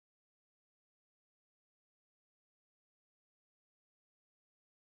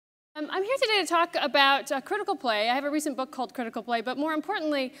I'm here today to talk about critical play. I have a recent book called Critical Play, but more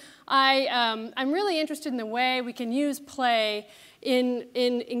importantly, I'm really interested in the way we can use play in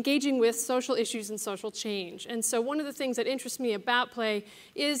engaging with social issues and social change. And so one of the things that interests me about play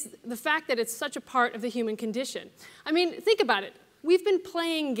is the fact that it's such a part of the human condition. I mean, think about it. We've been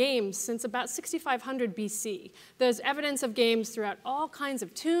playing games since about 6500 BC. There's evidence of games throughout all kinds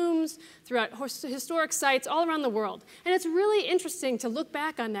of tombs, throughout historic sites all around the world. And it's really interesting to look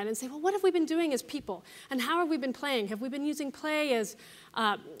back on that and say, well, what have we been doing as people? And how have we been playing? Have we been using play as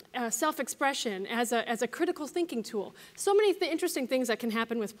self-expression, as a critical thinking tool? So many interesting things that can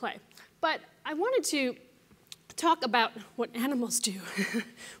happen with play. But I wanted to talk about what animals do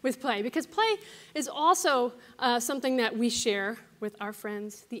with play, because play is also something that we share with our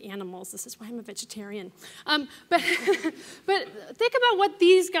friends, the animals. This is why I'm a vegetarian. But think about what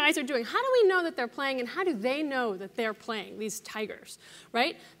these guys are doing. How do we know that they're playing, and how do they know that they're playing, these tigers,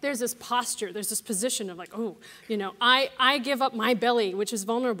 right? There's this posture, there's this position of like, oh, you know, I give up my belly, which is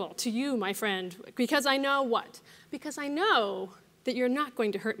vulnerable, to you, my friend, because I know what? Because I know that you're not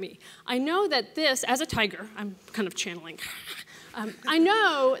going to hurt me. I know that this, as a tiger, I'm kind of channeling, I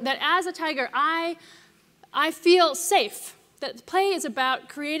know that as a tiger, I feel safe, that play is about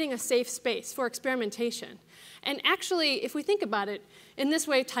creating a safe space for experimentation. And actually, if we think about it, in this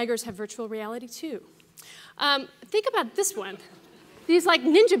way, tigers have virtual reality too. Think about this one. These like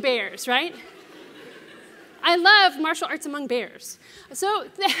ninja bears, right? I love martial arts among bears. So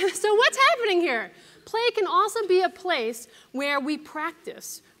what's happening here? Play can also be a place where we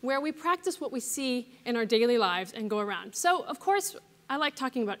practice what we see in our daily lives and go around. So, of course, I like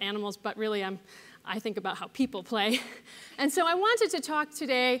talking about animals, but really I think about how people play. And so I wanted to talk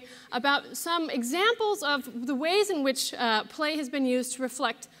today about some examples of the ways in which play has been used to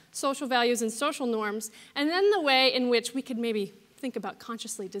reflect social values and social norms, and then the way in which we could maybe think about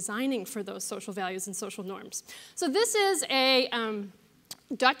consciously designing for those social values and social norms. So this is a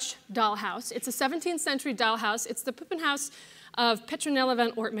Dutch dollhouse. It's a 17th century dollhouse. It's the Puppenhouse of Petronella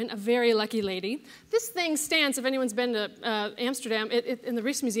van Ortman, a very lucky lady. This thing stands, if anyone's been to Amsterdam, in the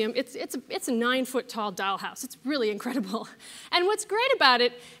Rijksmuseum, it's a 9-foot tall dollhouse. It's really incredible. And what's great about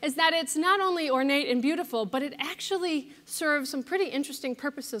it is that it's not only ornate and beautiful, but it actually serves some pretty interesting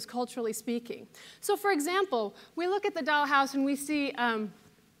purposes, culturally speaking. So for example, we look at the dollhouse and we see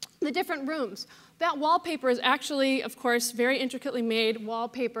the different rooms. That wallpaper is actually, of course, very intricately made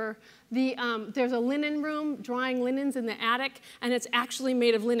wallpaper. There's a linen room, drying linens in the attic, and it's actually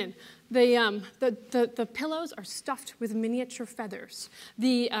made of linen. The pillows are stuffed with miniature feathers.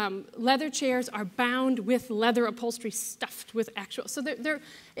 The leather chairs are bound with leather upholstery stuffed with actual. So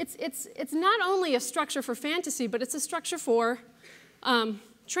it's not only a structure for fantasy, but it's a structure for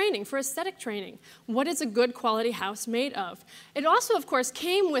training, for aesthetic training. What is a good quality house made of? It also, of course,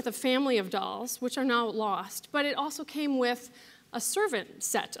 came with a family of dolls, which are now lost, but it also came with a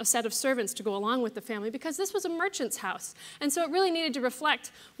set of servants to go along with the family, because this was a merchant's house. And so it really needed to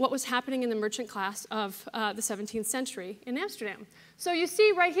reflect what was happening in the merchant class of the 17th century in Amsterdam. So you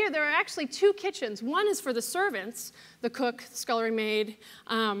see right here, there are actually two kitchens. One is for the servants, the cook, the scullery maid,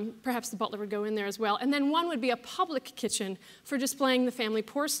 perhaps the butler would go in there as well. And then one would be a public kitchen for displaying the family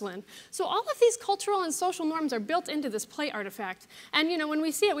porcelain. So all of these cultural and social norms are built into this play artifact. And you know, when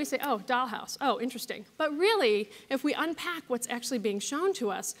we see it, we say, oh, dollhouse, oh, interesting. But really, if we unpack what's actually being shown to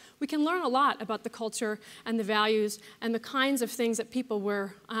us, we can learn a lot about the culture and the values and the kinds of things that people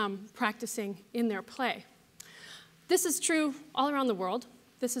were practicing in their play. This is true all around the world.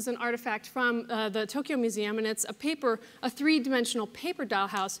 This is an artifact from the Tokyo Museum, and it's a three-dimensional paper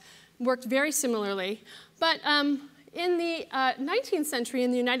dollhouse, worked very similarly. But in the 19th century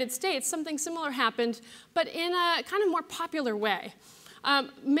in the United States, something similar happened, but in a kind of more popular way.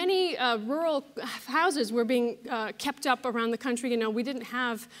 Many rural houses were being kept up around the country. You know, we didn't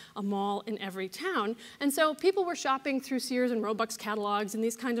have a mall in every town. And so people were shopping through Sears and Roebuck's catalogs and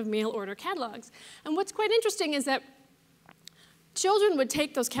these kinds of mail order catalogs. And what's quite interesting is that children would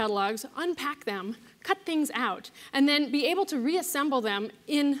take those catalogs, unpack them, cut things out, and then be able to reassemble them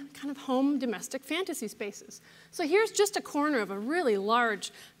in kind of home domestic fantasy spaces. So here's just a corner of a really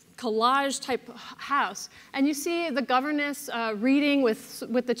large collage-type house. And you see the governess reading with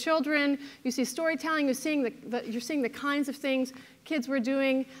the children. You see storytelling. You're seeing the kinds of things kids were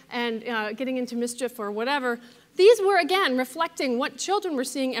doing and getting into mischief or whatever. These were, again, reflecting what children were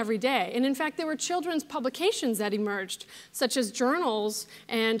seeing every day. And in fact, there were children's publications that emerged, such as journals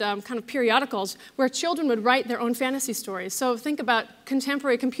and kind of periodicals, where children would write their own fantasy stories. So think about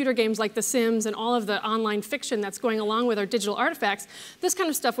contemporary computer games like The Sims and all of the online fiction that's going along with our digital artifacts. This kind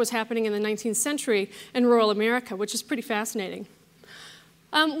of stuff was happening in the 19th century in rural America, which is pretty fascinating.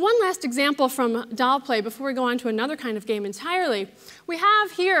 One last example from doll play before we go on to another kind of game entirely. We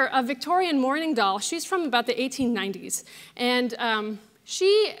have here a Victorian mourning doll. She's from about the 1890s. And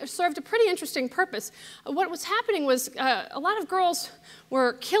she served a pretty interesting purpose. What was happening was a lot of girls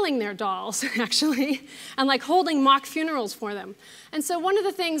were killing their dolls, actually, and like holding mock funerals for them. And so one of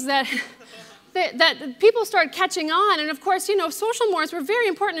the things that people started catching on, and of course, you know, social mores were very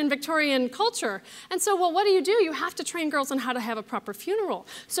important in Victorian culture. And so, well, what do? You have to train girls on how to have a proper funeral.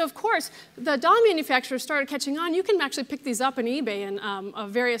 So, of course, the doll manufacturers started catching on. You can actually pick these up on eBay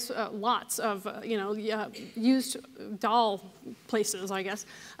and various lots of, used doll places, I guess,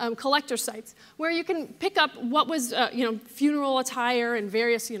 collector sites, where you can pick up what was, funeral attire and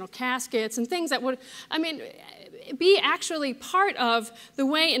various, caskets and things that would, be actually part of the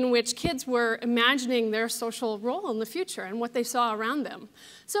way in which kids were imagining their social role in the future and what they saw around them.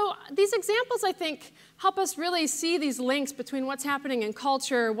 So these examples, I think, help us really see these links between what's happening in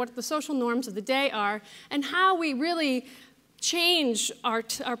culture, what the social norms of the day are, and how we really change our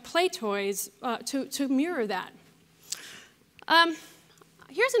play toys to mirror that.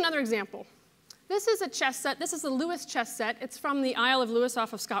 Here's another example. This is a chess set. This is a Lewis chess set. It's from the Isle of Lewis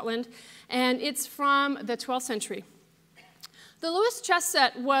off of Scotland, and it's from the 12th century. The Lewis chess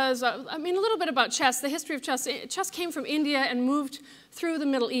set was, a little bit about chess, the history of chess. Chess came from India and moved through the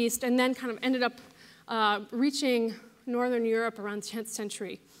Middle East and then kind of ended up reaching Northern Europe around the 10th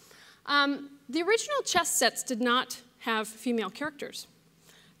century. The original chess sets did not have female characters.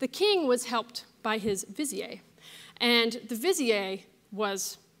 The king was helped by his vizier, and the vizier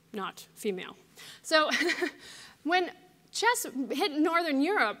was not female. So when chess hit Northern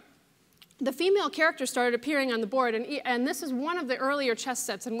Europe, the female character started appearing on the board, and this is one of the earlier chess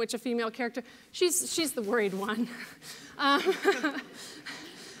sets in which a female character, she's the worried one. And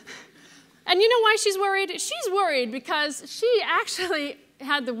you know why she's worried? She's worried because she actually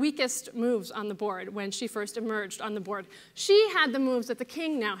had the weakest moves on the board when she first emerged on the board. She had the moves that the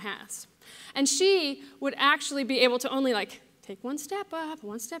king now has. And she would actually be able to only take one step up,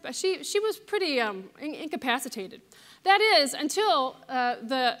 one step up. She was pretty incapacitated. That is, until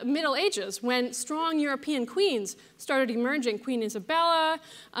the Middle Ages, when strong European queens started emerging. Queen Isabella,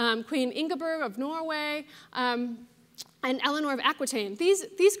 Queen Ingeborg of Norway, and Eleanor of Aquitaine.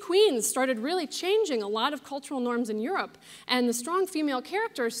 These queens started really changing a lot of cultural norms in Europe, and the strong female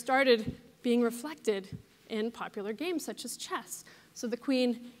characters started being reflected in popular games such as chess. So the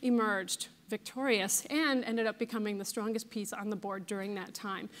queen emerged victorious and ended up becoming the strongest piece on the board during that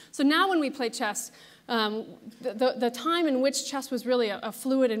time. So now when we play chess, the time in which chess was really a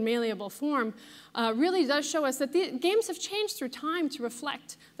fluid and malleable form really does show us that the games have changed through time to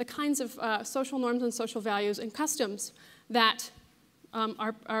reflect the kinds of social norms and social values and customs that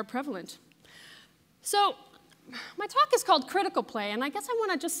are prevalent. So my talk is called Critical Play, and I guess I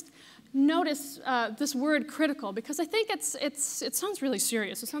want to just notice this word critical, because I think it sounds really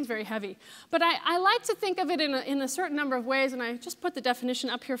serious. It sounds very heavy. But I like to think of it in a certain number of ways, and I just put the definition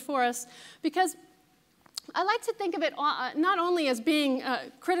up here for us, because I like to think of it not only as being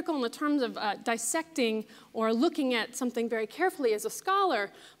critical in the terms of dissecting or looking at something very carefully as a scholar,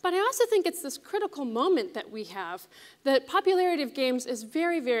 but I also think it's this critical moment that we have. The popularity of games is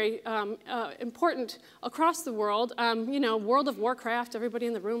very, very important across the world. World of Warcraft, everybody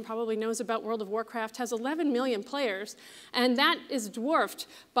in the room probably knows about World of Warcraft, has 11 million players, and that is dwarfed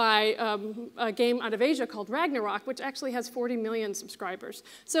by a game out of Asia called Ragnarok, which actually has 40 million subscribers.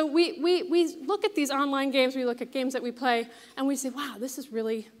 So we look at these online games, we look at games that we play, and we say, wow, this is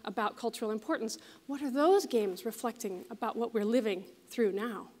really about cultural importance. What are those games reflecting about what we're living through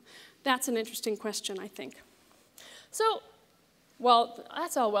now? That's an interesting question, I think. So, well,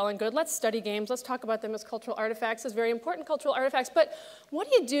 that's all well and good. Let's study games. Let's talk about them as cultural artifacts, as very important cultural artifacts. But what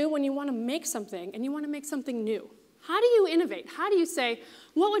do you do when you want to make something and you want to make something new? How do you innovate? How do you say,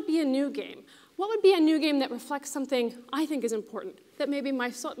 what would be a new game? What would be a new game that reflects something I think is important, that maybe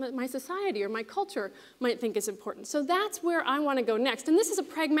my society or my culture might think is important? So that's where I want to go next. And this is a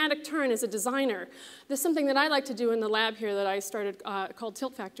pragmatic turn as a designer. This is something that I like to do in the lab here that I started called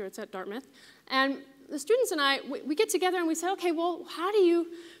Tilt Factor. It's at Dartmouth. And the students and I, we get together and we say, okay, well, how do you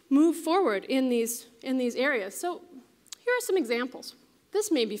move forward in these areas? So here are some examples.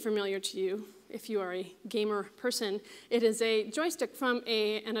 This may be familiar to you if you are a gamer person. It is a joystick from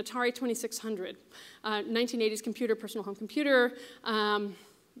an Atari 2600, 1980s computer, personal home computer,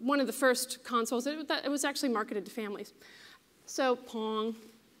 one of the first consoles. It was actually marketed to families. So Pong,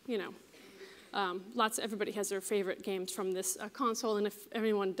 everybody has their favorite games from this console, and if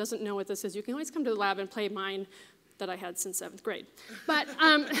everyone doesn't know what this is, you can always come to the lab and play mine that I had since 7th grade. But,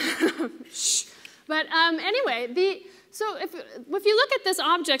 anyway, So if you look at this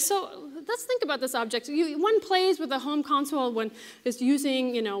object, so let's think about this object. One plays with a home console, one is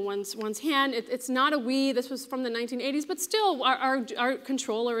using one's hand. It's not a Wii. This was from the 1980s, but still our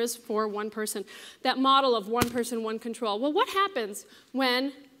controller is for one person. That model of one person, one control. Well, what happens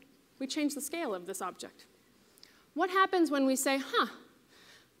when we change the scale of this object? What happens when we say,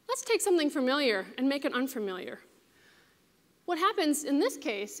 let's take something familiar and make it unfamiliar? What happens in this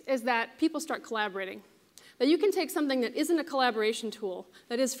case is that people start collaborating. That you can take something that isn't a collaboration tool,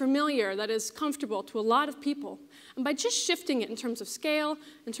 that is familiar, that is comfortable to a lot of people, and by just shifting it in terms of scale,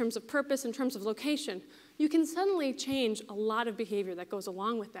 in terms of purpose, in terms of location, you can suddenly change a lot of behavior that goes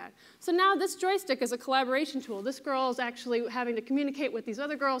along with that. So now this joystick is a collaboration tool. This girl is actually having to communicate with these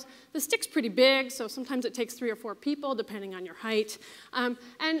other girls. The stick's pretty big, so sometimes it takes 3 or 4 people, depending on your height. And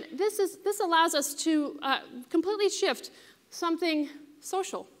this allows us to completely shift something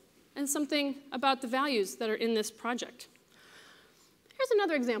social and something about the values that are in this project. Here's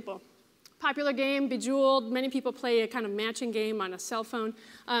another example. Popular game, Bejeweled. Many people play a kind of matching game on a cell phone.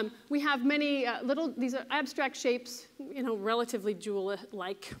 We have many these are abstract shapes, relatively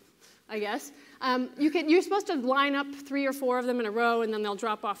jewel-like, I guess. You're supposed to line up 3 or 4 of them in a row, and then they'll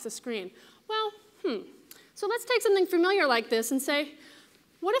drop off the screen. Well, So let's take something familiar like this and say,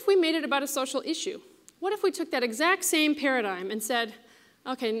 what if we made it about a social issue? What if we took that exact same paradigm and said,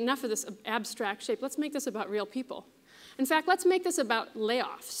 okay, enough of this abstract shape. Let's make this about real people. In fact, let's make this about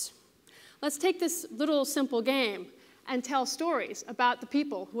layoffs. Let's take this little simple game and tell stories about the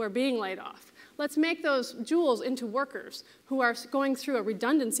people who are being laid off. Let's make those jewels into workers who are going through a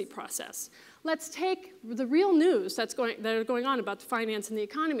redundancy process. Let's take the real news that are going on about the finance and the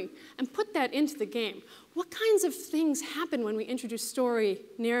economy and put that into the game. What kinds of things happen when we introduce story,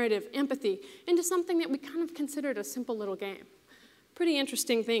 narrative, empathy into something that we kind of considered a simple little game? Pretty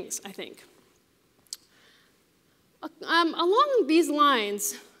interesting things, I think. Along these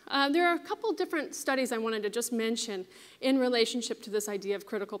lines, there are a couple different studies I wanted to just mention in relationship to this idea of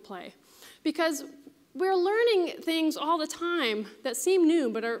critical play. Because we're learning things all the time that seem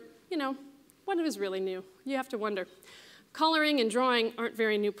new, but are, what is really new? You have to wonder. Coloring and drawing aren't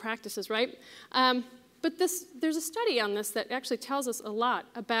very new practices, right? But there's a study on this that actually tells us a lot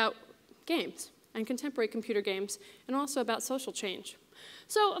about games and contemporary computer games, and also about social change.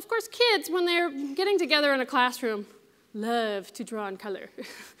 So, of course, kids, when they're getting together in a classroom, love to draw and color.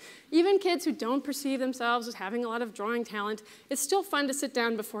 Even kids who don't perceive themselves as having a lot of drawing talent, it's still fun to sit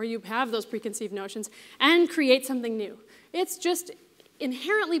down before you have those preconceived notions and create something new. It's just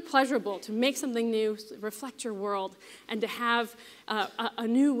inherently pleasurable to make something new, reflect your world, and to have a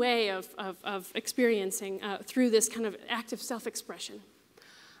new way of experiencing through this kind of active self-expression.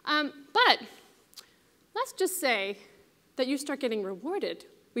 But let's just say that you start getting rewarded.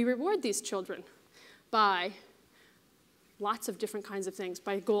 We reward these children by lots of different kinds of things,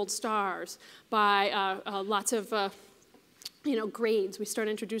 by gold stars, by lots of grades. We start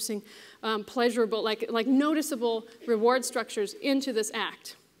introducing pleasurable, like noticeable reward structures into this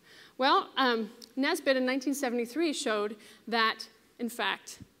act. Well, Nesbitt in 1973 showed that, in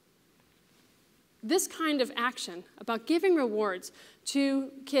fact, this kind of action about giving rewards to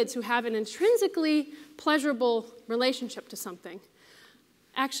kids who have an intrinsically pleasurable relationship to something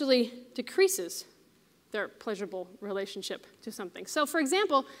actually decreases their pleasurable relationship to something. So for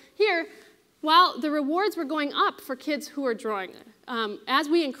example, here, while the rewards were going up for kids who are drawing, as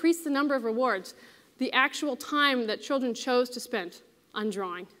we increased the number of rewards, the actual time that children chose to spend on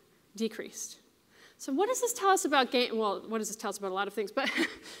drawing decreased. So what does this tell us about game? Well, what does this tell us about a lot of things, but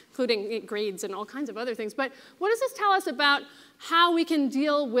including grades and all kinds of other things. But what does this tell us about how we can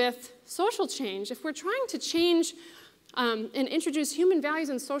deal with social change if we're trying to change and introduce human values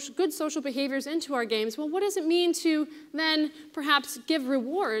and good social behaviors into our games? Well, what does it mean to then perhaps give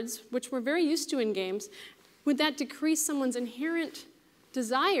rewards, which we're very used to in games? Would that decrease someone's inherent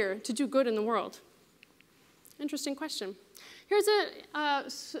desire to do good in the world? Interesting question. Here's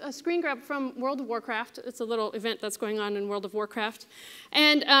a screen grab from World of Warcraft. It's a little event that's going on in World of Warcraft.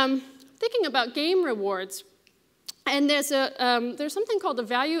 And thinking about game rewards, and there's something called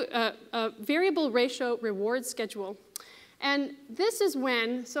a variable ratio reward schedule. And this is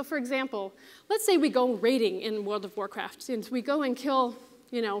when, so for example, let's say we go raiding in World of Warcraft, and we go and kill,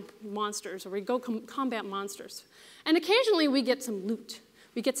 monsters, or we go combat monsters. And occasionally we get some loot.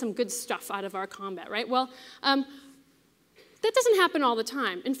 We get some good stuff out of our combat, right? Well, that doesn't happen all the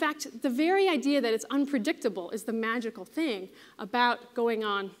time. In fact, the very idea that it's unpredictable is the magical thing about going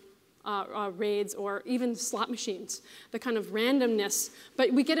on raids or even slot machines, the kind of randomness.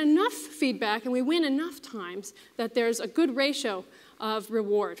 But we get enough feedback and we win enough times that there's a good ratio of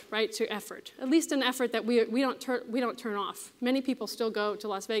reward, right, to effort. At least an effort that we don't turn off. Many people still go to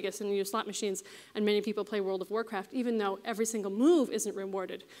Las Vegas and use slot machines, and many people play World of Warcraft, even though every single move isn't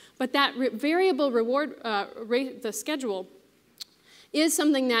rewarded. But that variable reward rate, the schedule, is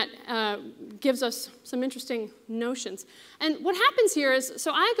something that gives us some interesting notions. And what happens here is,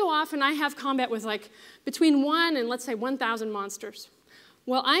 so I go off and I have combat with like between 1 and let's say 1,000 monsters.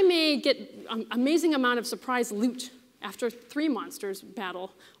 Well, I may get an amazing amount of surprise loot after 3 monsters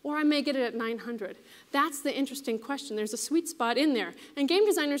battle, or I may get it at 900. That's the interesting question. There's a sweet spot in there, and game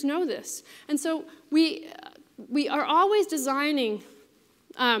designers know this. And so we are always designing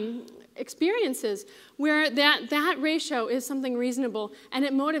experiences where that ratio is something reasonable and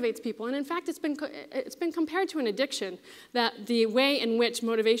it motivates people. And in fact, it's been compared to an addiction, that the way in which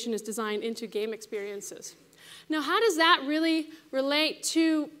motivation is designed into game experiences. Now, how does that really relate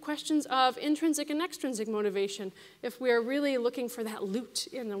to questions of intrinsic and extrinsic motivation if we're really looking for that loot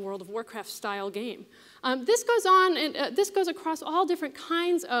in the World of Warcraft style game? This goes on, and this goes across all different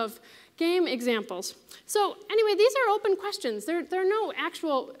kinds of game examples. So anyway, these are open questions. There are no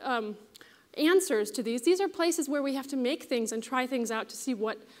actual answers to these. These are places where we have to make things and try things out to see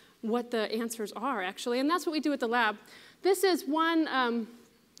what the answers are, actually. And that's what we do at the lab. This is one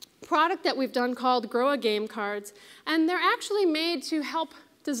product that we've done called Grow a Game cards. And they're actually made to help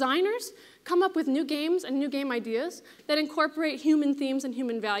designers come up with new games and new game ideas that incorporate human themes and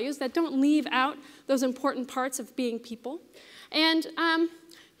human values, that don't leave out those important parts of being people. And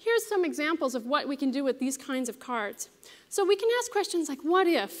here's some examples of what we can do with these kinds of cards. So we can ask questions like, what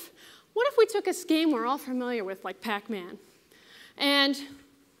if? What if we took a game we're all familiar with, like Pac-Man, and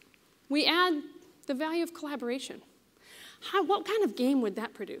we add the value of collaboration? What kind of game would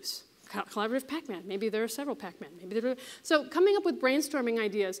that produce? Collaborative Pac-Man. Maybe there are several Pac-Man. So coming up with brainstorming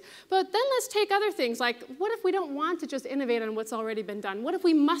ideas. But then let's take other things, like what if we don't want to just innovate on what's already been done? What if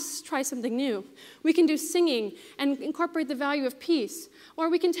we must try something new? We can do singing and incorporate the value of peace.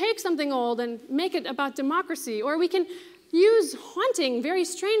 Or we can take something old and make it about democracy. Or we can use haunting, very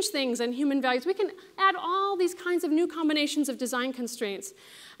strange things and human values. We can add all these kinds of new combinations of design constraints.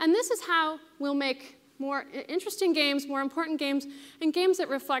 And this is how we'll make more interesting games, more important games, and games that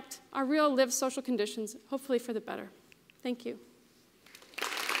reflect our real lived social conditions, hopefully for the better. Thank you.